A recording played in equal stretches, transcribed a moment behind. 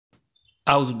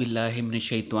आउज़ुबिल्लाहि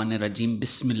मिनश्शैतानिर्रजीम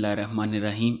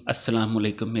बिस्मिल्लाहिर्रहमानिर्रहीम। अस्सलाम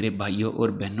वालेकुम मेरे भाइयों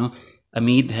और बहनों,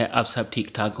 उम्मीद है आप सब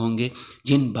ठीक ठाक होंगे।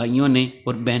 जिन भाइयों ने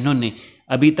और बहनों ने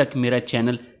अभी तक मेरा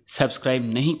चैनल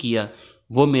सब्सक्राइब नहीं किया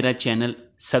वो मेरा चैनल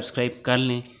सब्सक्राइब कर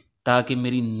लें ताकि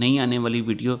मेरी नई आने वाली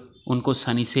वीडियो उनको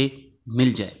आसानी से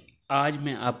मिल जाए। आज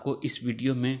मैं आपको इस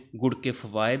वीडियो में गुड़ के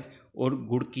फ़वाइद और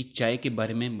गुड़ की चाय के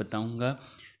बारे में बताऊंगा।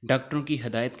 डॉक्टरों की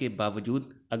हिदायत के बावजूद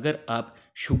अगर आप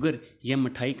शुगर या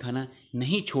मिठाई खाना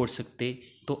नहीं छोड़ सकते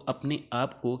तो अपने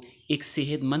आप को एक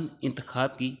सेहतमंद इंतखाब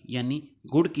की यानी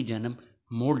गुड़ की जानब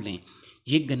मोड़ लें।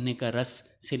 ये गन्ने का रस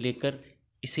से लेकर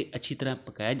इसे अच्छी तरह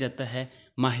पकाया जाता है।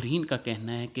 माहिरीन का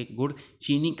कहना है कि गुड़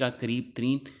चीनी का करीब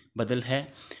तरीन बदल है।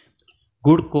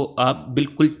 गुड़ को आप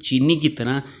बिल्कुल चीनी की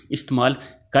तरह इस्तेमाल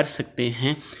कर सकते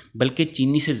हैं, बल्कि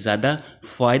चीनी से ज़्यादा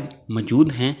फ़ायदे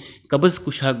मौजूद हैं। कब्ज़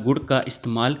कुशा गुड़ का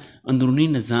इस्तेमाल अंदरूनी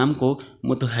निज़ाम को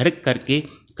मुतहर्रिक करके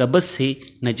कब्ज़ से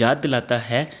निजात दिलाता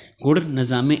है। गुड़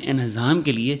निज़ाम-ए-निज़ाम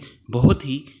के लिए बहुत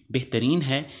ही बेहतरीन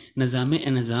है,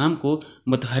 निज़ाम-ए-निज़ाम को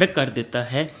मुतहर्रिक कर देता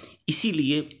है।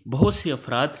 इसीलिए बहुत से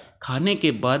अफराद खाने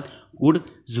के बाद गुड़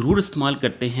ज़रूर इस्तेमाल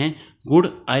करते हैं। गुड़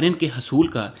आयरन के हसूल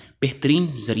का बेहतरीन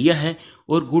ज़रिया है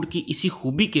और गुड़ की इसी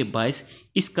खूबी के बायस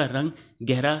इसका रंग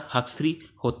गहरा हक्सरी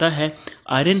होता है।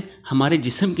 आयरन हमारे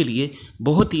जिस्म के लिए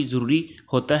बहुत ही ज़रूरी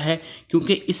होता है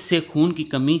क्योंकि इससे खून की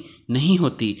कमी नहीं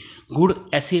होती। गुड़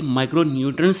ऐसे माइक्रो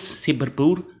न्यूट्रिएंट्स से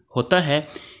भरपूर होता है।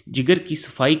 जिगर की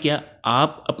सफाई, क्या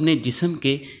आप अपने जिस्म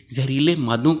के जहरीले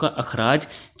मादों का अखराज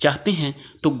चाहते हैं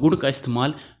तो गुड़ का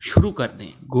इस्तेमाल शुरू कर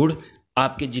दें। गुड़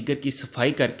आपके जिगर की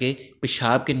सफाई करके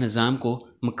पेशाब के निज़ाम को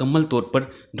मुकम्मल तौर पर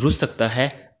दुरुस्त रखता है।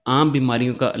 आम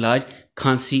बीमारियों का इलाज,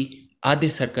 खांसी, आधे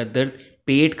सर का दर्द,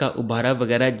 पेट का उबारा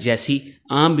वगैरह जैसी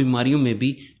आम बीमारियों में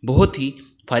भी बहुत ही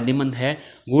फ़ायदेमंद है।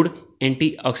 गुड़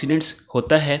एंटीऑक्सीडेंट्स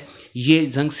होता है, ये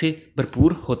जंग से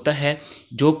भरपूर होता है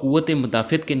जो क़ुव्वत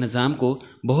मुदाफ़त के निज़ाम को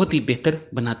बहुत ही बेहतर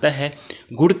बनाता है।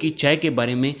 गुड़ की चाय के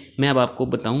बारे में मैं अब आपको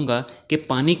बताऊंगा कि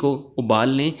पानी को उबाल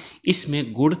लें,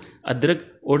 इसमें गुड़, अदरक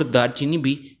और दालचीनी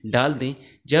भी डाल दें।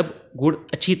 जब गुड़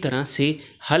अच्छी तरह से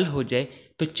हल हो जाए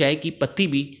तो चाय की पत्ती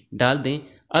भी डाल दें।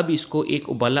 अब इसको एक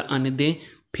उबाला आने दें,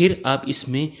 फिर आप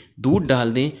इसमें दूध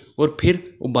डाल दें और फिर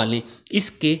उबालें।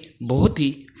 इसके बहुत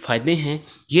ही फ़ायदे हैं।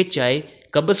 ये चाय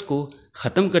कब्ज़ को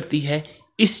ख़त्म करती है।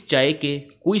 इस चाय के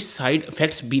कोई साइड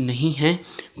इफ़ेक्ट्स भी नहीं हैं।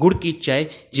 गुड़ की चाय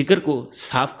जिगर को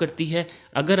साफ़ करती है।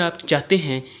 अगर आप चाहते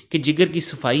हैं कि जिगर की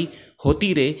सफाई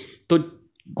होती रहे तो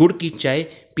गुड़ की चाय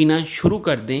पीना शुरू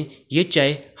कर दें। ये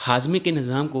चाय हाजमे के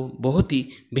निज़ाम को बहुत ही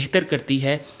बेहतर करती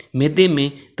है। मैदे में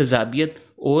तेज़ाबियत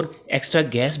और एक्स्ट्रा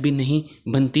गैस भी नहीं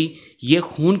बनती। ये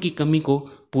खून की कमी को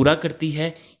पूरा करती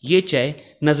है। ये चाय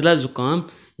नज़ला ज़ुकाम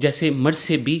जैसे मर्ज़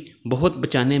से भी बहुत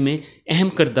बचाने में अहम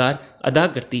किरदार अदा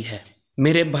करती है।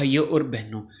 मेरे भाइयों और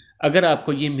बहनों, अगर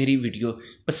आपको ये मेरी वीडियो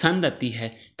पसंद आती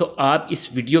है तो आप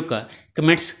इस वीडियो का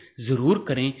कमेंट्स ज़रूर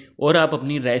करें और आप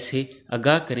अपनी राय से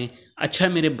आगाह करें। अच्छा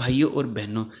मेरे भाइयों और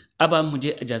बहनों, अब आप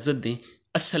मुझे इजाज़त दें।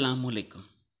 अस्सलाम वालेकुम।